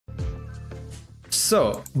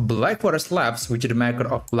So, Black Forest Labs, which is the maker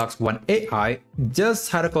of Flux.1 AI,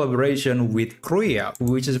 just had a collaboration with Krea,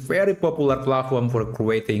 which is a very popular platform for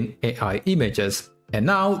creating AI images. And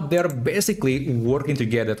now they're basically working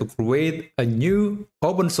together to create a new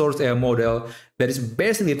open source AI model that is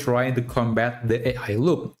basically trying to combat the AI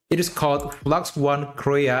loop. It is called Flux.1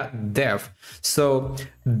 Krea Dev. So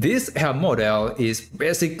this AI model is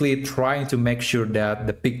basically trying to make sure that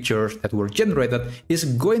the pictures that were generated is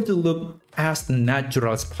going to look as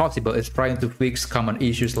natural as possible. It's trying to fix common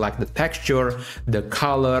issues like the texture, the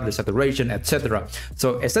color, the saturation, etc.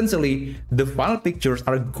 So essentially, the final pictures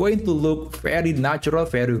are going to look very natural,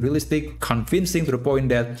 very realistic, convincing to the point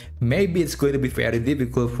that maybe it's going to be very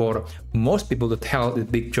difficult for most people to tell the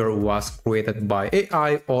picture was created by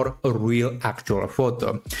AI or a real actual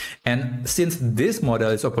photo. And since this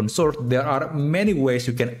model is open source, there are many ways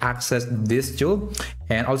you can access this tool,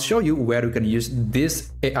 and I'll show you where you can use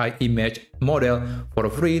this AI image model for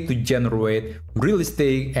free to generate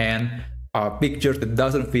realistic and pictures that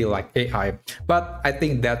doesn't feel like AI, but I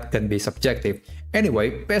think that can be subjective.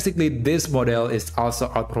 Anyway, basically this model is also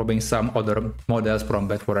outperforming some other models from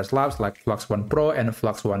Black Forest Labs like Flux.1 Pro and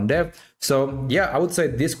Flux.1 Dev. So yeah, I would say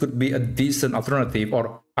this could be a decent alternative,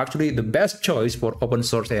 or actually the best choice for open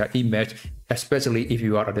source AI image, especially if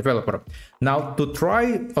you are a developer. Now, to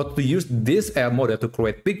try or to use this AI model to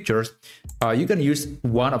create pictures, you can use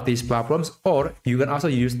one of these platforms, or you can also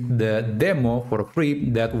use the demo for free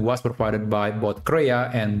that was provided by both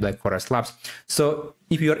Krea and Black Forest Labs. So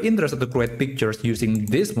if you are interested to create pictures using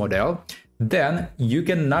this model, then you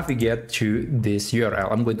can navigate to this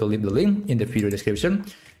URL. I'm going to leave the link in the video description.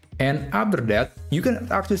 And after that, you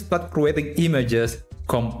can actually start creating images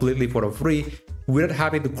completely for free without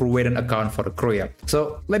having to create an account for Krea.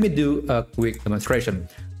 So let me do a quick demonstration.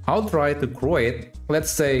 I'll try to create,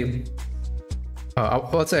 let's say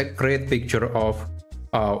create picture of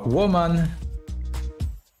a woman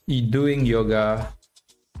doing yoga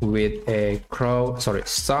with a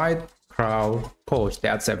side crow pose.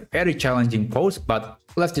 That's a very challenging pose, but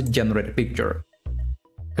let's just generate a picture.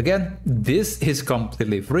 Again, this is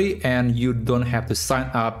completely free and you don't have to sign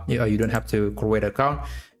up, you don't have to create an account.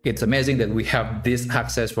 It's amazing that we have this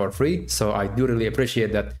access for free. So I do really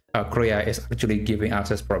appreciate that Krea is actually giving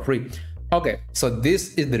access for free. Okay, so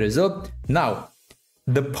this is the result. Now,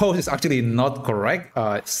 the pose is actually not correct.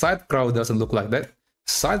 Side crow doesn't look like that.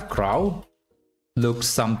 Side crow looks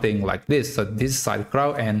something like this. So this is side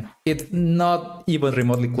crow, and it's not even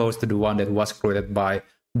remotely close to the one that was created by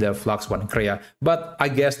the Flux.1 Krea. But I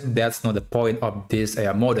guess that's not the point of this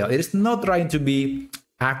AI model. It is not trying to be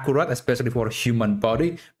accurate, especially for human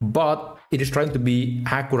body, but it is trying to be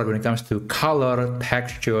accurate when it comes to color,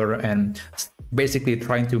 texture, and basically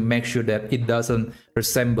trying to make sure that it doesn't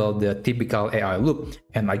resemble the typical AI look.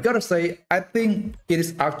 And I gotta say, I think it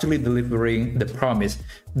is actually delivering the promise.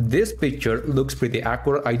 This picture looks pretty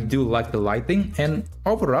accurate. I do like the lighting, and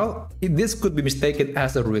overall, this could be mistaken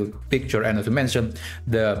as a real picture. And as I mentioned,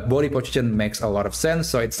 the body position makes a lot of sense,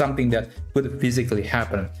 so it's something that could physically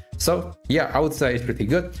happen. So yeah, I would say it's pretty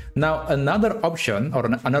good. Now, another option or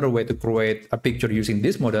another way to create a picture using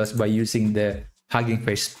these models by using the Hugging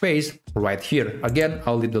Face space right here. Again,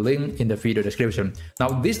 I'll leave the link in the video description. Now,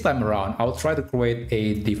 this time around, I'll try to create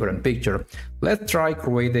a different picture. Let's try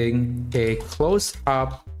creating a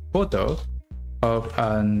close-up photo of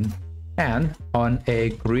an ant on a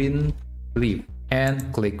green leaf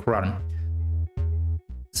and click run.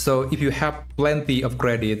 So if you have plenty of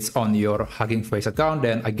credits on your Hugging Face account,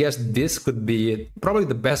 then I guess this could be probably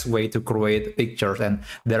the best way to create pictures. And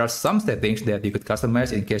there are some settings that you could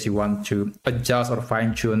customize in case you want to adjust or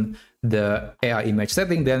fine-tune the AI image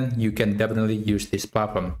setting, then you can definitely use this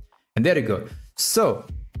platform. And there you go. So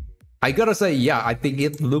I gotta say, yeah, I think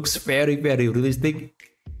it looks very, very realistic.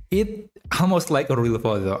 It almost like a real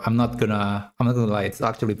photo. I'm not gonna lie, it's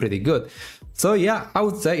actually pretty good. So yeah, I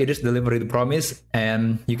would say it is delivering the promise,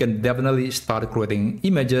 and you can definitely start creating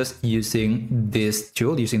images using this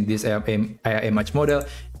tool, using this AI image model.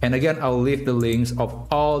 And again, I'll leave the links of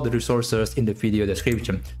all the resources in the video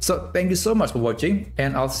description. So thank you so much for watching,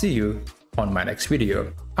 and I'll see you on my next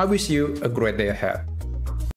video. I wish you a great day ahead.